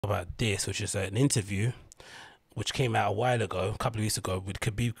about this, which is an interview which came out a while ago, a couple of weeks ago, with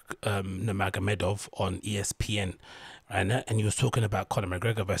Khabib Nurmagomedov on ESPN. And he was talking about Conor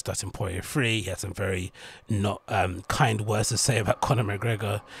McGregor versus Dustin Poirier 3. He had some very not kind words to say about Conor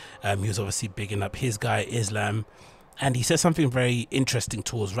McGregor. He was obviously bigging up his guy, Islam. And he said something very interesting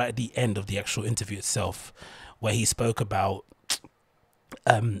towards right at the end of the actual interview itself, where he spoke about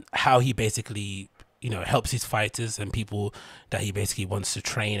how he basically, helps his fighters and people that he basically wants to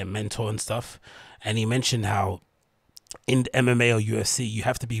train and mentor and stuff. And he mentioned how in MMA or UFC, you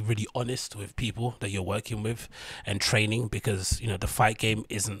have to be really honest with people that you're working with and training, because the fight game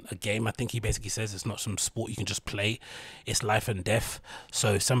isn't a game. I think he basically says it's not some sport you can just play, it's life and death.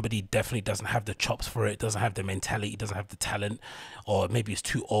 So if somebody definitely doesn't have the chops for it, doesn't have the mentality, doesn't have the talent, or maybe he's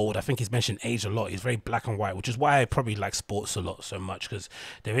too old. I think he's mentioned age a lot. He's very black and white, which is why I probably like sports a lot so much, because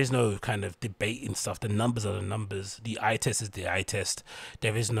there is no kind of debate and stuff. The numbers are the numbers. The eye test is the eye test.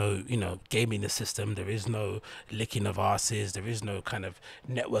 There is no gaming the system. There is no licking of asses. There is no kind of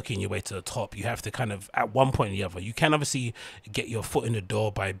networking your way to the top. You have to kind of, at one point or the other, you can obviously get your foot in the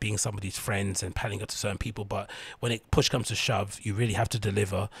door by being somebody's friends and panning up to certain people, but when it push comes to shove, you really have to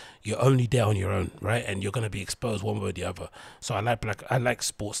deliver. You're only there on your own, right? And you're going to be exposed one way or the other. So I like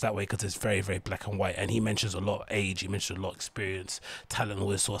sports that way, because it's very, very black and white. And he mentions a lot of age, he mentions a lot of experience, talent, all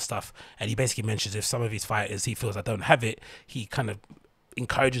this sort of stuff. And he basically mentions if some of his fighters he feels I don't have it, he kind of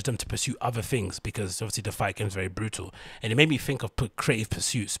encourages them to pursue other things, because obviously the fight game is very brutal. And it made me think of creative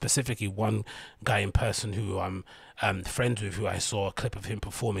pursuits, specifically one guy in person who I'm friends with, who I saw a clip of him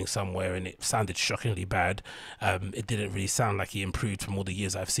performing somewhere, and it sounded shockingly bad. It didn't really sound like he improved from all the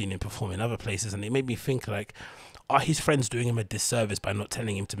years I've seen him perform in other places, and it made me think, like, are his friends doing him a disservice by not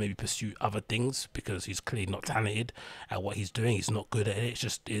telling him to maybe pursue other things, because he's clearly not talented at what he's doing? He's not good at it. It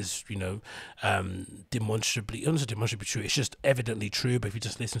just is, demonstrably, not demonstrably true. It's just evidently true. But if you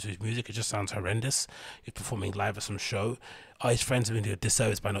just listen to his music, it just sounds horrendous. He's performing live at some show. Are his friends doing him a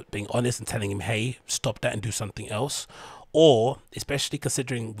disservice by not being honest and telling him, hey, stop that and do something else? Or, especially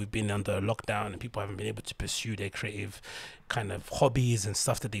considering we've been under lockdown and people haven't been able to pursue their creative kind of hobbies and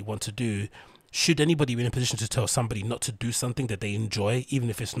stuff that they want to do, should anybody be in a position to tell somebody not to do something that they enjoy, even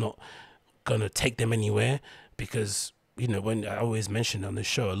if it's not gonna take them anywhere? Because when I always mention on the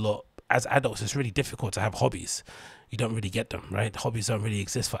show a lot, as adults, it's really difficult to have hobbies. You don't really get them, right? Hobbies don't really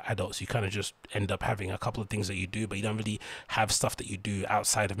exist for adults. You kind of just end up having a couple of things that you do, but you don't really have stuff that you do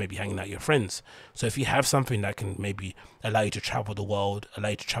outside of maybe hanging out with your friends. So if you have something that can maybe allow you to travel the world, allow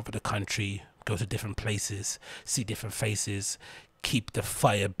you to travel the country, go to different places, see different faces, keep the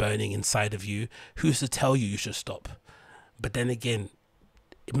fire burning inside of you, who's to tell you should stop? But then again,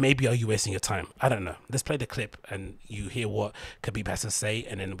 maybe are you wasting your time? I don't know. Let's play the clip and you hear what Khabib has to say,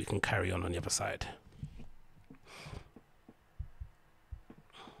 and then we can carry on the other side.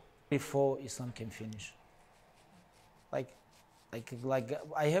 Before Islam can finish, like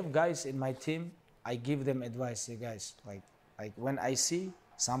I have guys in my team. I give them advice. Hey guys, like when I see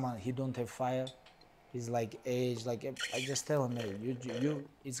someone he don't have fire, he's like age, like I just tell him, hey, you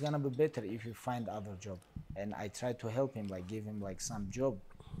it's gonna be better if you find other job. And I try to help him, like give him like some job,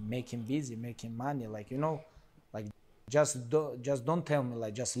 make him busy, make him money, like like just don't tell me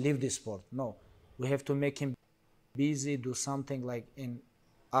like just leave this sport. No, we have to make him busy, do something like in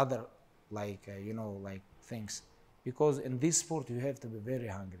other, like like things, because in this sport you have to be very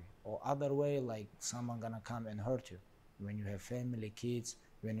hungry, or other way like someone gonna come and hurt you when you have family, kids,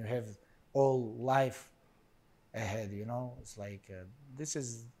 when you have all life ahead. It's like this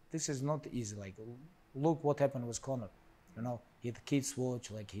is not easy. Like look what happened with Connor. His kids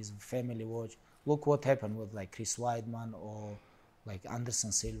watch, like his family watch. Look what happened with like Chris Weidman or like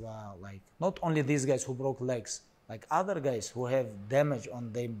Anderson Silva. Like not only these guys who broke legs, like other guys who have damage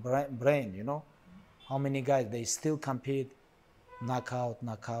on their brain. How many guys they still compete, knockout,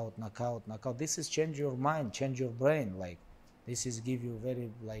 knockout, knockout, knockout. This is change your mind, change your brain. Like this is give you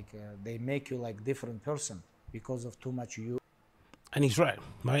very like they make you like different person because of too much you. And he's right?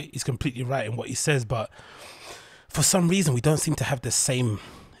 He's completely right in what he says, but for some reason we don't seem to have the same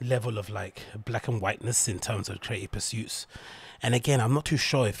level of like black and whiteness in terms of creative pursuits. And again, I'm not too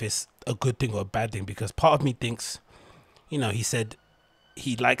sure if it's a good thing or a bad thing, because part of me thinks, he said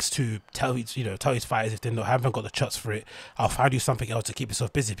he likes to tell his fighters, if they haven't got the chops for it, I'll find you something else to keep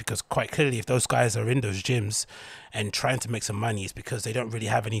yourself busy. Because quite clearly, if those guys are in those gyms and trying to make some money, it's because they don't really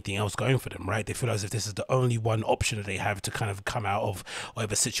have anything else going for them, right? They feel as if this is the only one option that they have to kind of come out of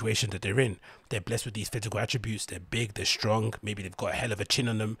whatever situation that they're in. They're blessed with these physical attributes. They're big, they're strong. Maybe they've got a hell of a chin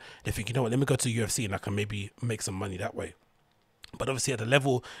on them. They think, let me go to UFC and I can maybe make some money that way. But obviously, at the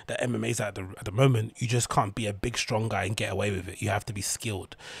level that MMA's at the moment, you just can't be a big, strong guy and get away with it. You have to be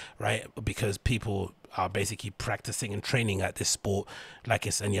skilled, right? Because people are basically practicing and training at this sport like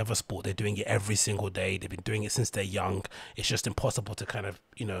it's any other sport. They're doing it every single day. They've been doing it since they're young. It's just impossible to kind of,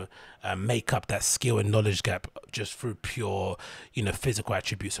 make up that skill and knowledge gap just through pure, physical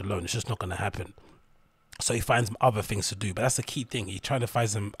attributes alone. It's just not going to happen. So he finds other things to do, but that's the key thing. He's trying to find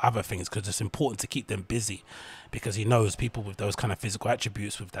some other things because it's important to keep them busy, because he knows people with those kind of physical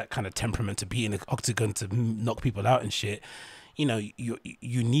attributes, with that kind of temperament to be in the octagon to knock people out and shit. You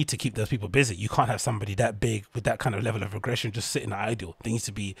need to keep those people busy. You can't have somebody that big with that kind of level of aggression just sitting idle. They need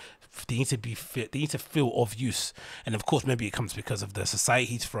to be fit. They need to feel of use. And of course, maybe it comes because of the society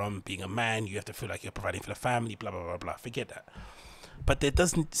he's from. Being a man, you have to feel like you're providing for the family. Blah blah blah blah. Forget that. But there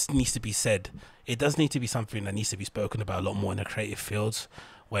needs to be said. It does need to be something that needs to be spoken about a lot more in the creative fields,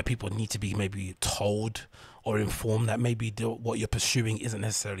 where people need to be maybe told or informed that maybe what you're pursuing isn't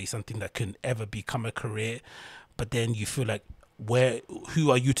necessarily something that can ever become a career. But then you feel like,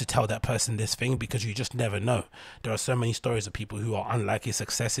 who are you to tell that person this thing? Because you just never know. There are so many stories of people who are unlikely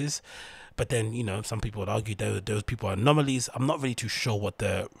successes, but then some people would argue those people are anomalies. I'm not really too sure what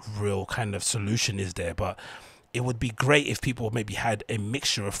the real kind of solution is there, but it would be great if people maybe had a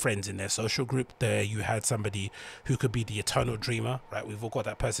mixture of friends in their social group. There you had somebody who could be the eternal dreamer, right? We've all got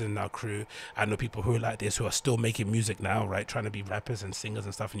that person in our crew. I know people who are like this, who are still making music now, right? Trying to be rappers and singers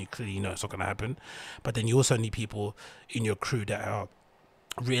and stuff, and you clearly know it's not going to happen. But then you also need people in your crew that are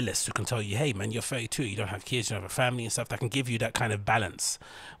realists, who can tell you, hey man, you're 32, you don't have kids, you don't have a family and stuff, that can give you that kind of balance.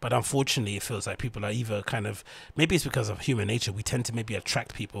 But unfortunately, it feels like people are either kind of, maybe it's because of human nature, we tend to maybe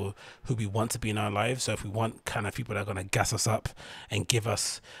attract people who we want to be in our lives. So if we want kind of people that are going to gas us up and give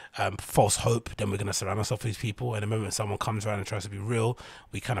us false hope, then we're going to surround ourselves with these people. And the moment someone comes around and tries to be real,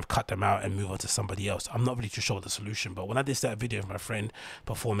 we kind of cut them out and move on to somebody else. I'm not really too sure what the solution, but when I did that video of my friend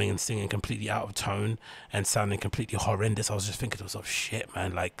performing and singing completely out of tone and sounding completely horrendous, I was just thinking to myself, shit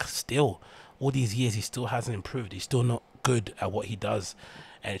man, like still all these years he still hasn't improved. He's still not good at what he does.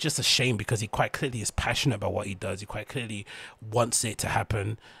 And it's just a shame, because he quite clearly is passionate about what he does. He quite clearly wants it to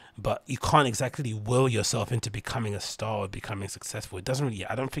happen, but you can't exactly will yourself into becoming a star or becoming successful. It doesn't really,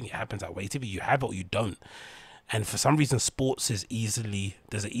 I don't think it happens that way. It's either you have it or you don't. And for some reason, sports is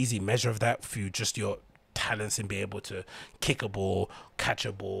there's an easy measure of that through just your talents and be able to kick a ball, catch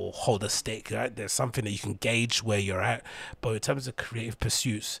a ball, hold a stick, right? There's something that you can gauge where you're at. But in terms of creative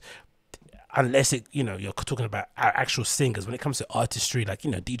pursuits, unless you're talking about actual singers, when it comes to artistry, like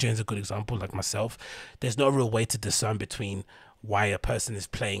DJing is a good example, like myself, there's no real way to discern between why a person is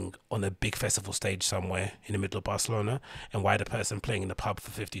playing on a big festival stage somewhere in the middle of Barcelona and why the person playing in the pub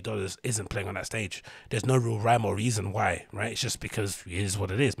for $50 isn't playing on that stage. There's no real rhyme or reason why, right? It's just because it is what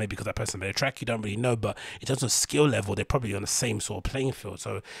it is. Maybe because that person made a track, you don't really know, but in terms of skill level, they're probably on the same sort of playing field.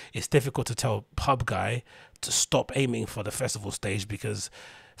 So it's difficult to tell pub guy to stop aiming for the festival stage, because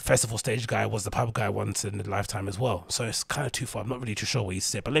festival stage guy was the pub guy once in a lifetime as well. So it's kind of too far. I'm not really too sure what you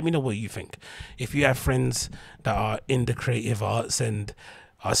said, but let me know what you think. If you have friends that are in the creative arts and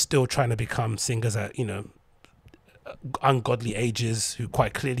are still trying to become singers at ungodly ages, who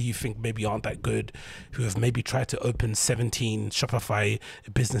quite clearly you think maybe aren't that good, who have maybe tried to open 17 Shopify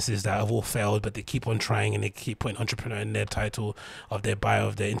businesses that have all failed, but they keep on trying and they keep putting entrepreneur in their title of their bio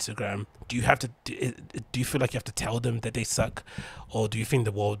of their Instagram, do you feel like you have to tell them that they suck, or do you think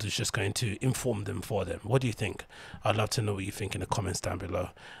the world is just going to inform them for them? What do you think? I'd love to know what you think in the comments down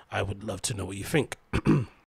below. I would love to know what you think.